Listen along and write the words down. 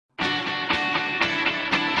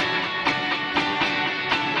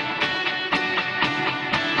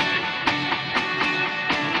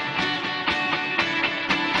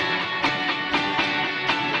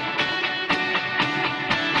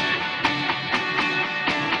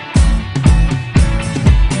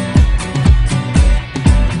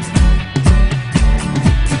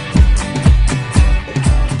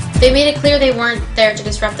They made it clear they weren't there to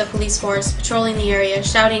disrupt the police force patrolling the area,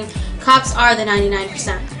 shouting, "Cops are the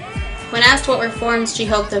 99%. When asked what reforms she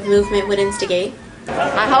hoped the movement would instigate,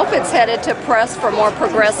 I hope it's headed to press for more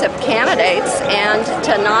progressive candidates and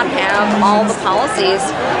to not have all the policies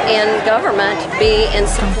in government be in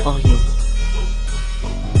support.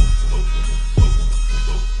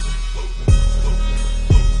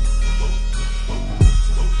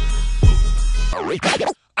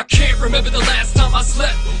 I can't remember the last time I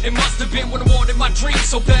slept. It must have been when I wanted my dream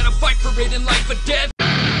so bad I fight for it in life or death.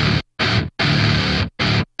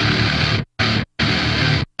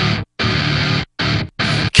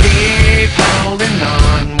 Keep holding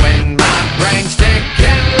on when my brain's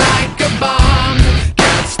ticking like a bomb.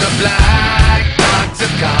 Cause the black dogs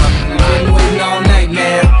have come. Been waiting all night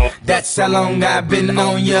now. That's how long I've been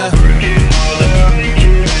on ya. I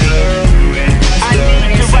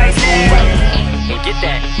need you right now. And get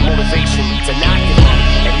that motivation to knock it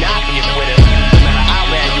and not be a quitter. No matter how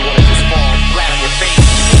bad you wanna just fall flat on your face.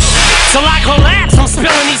 So I collapse.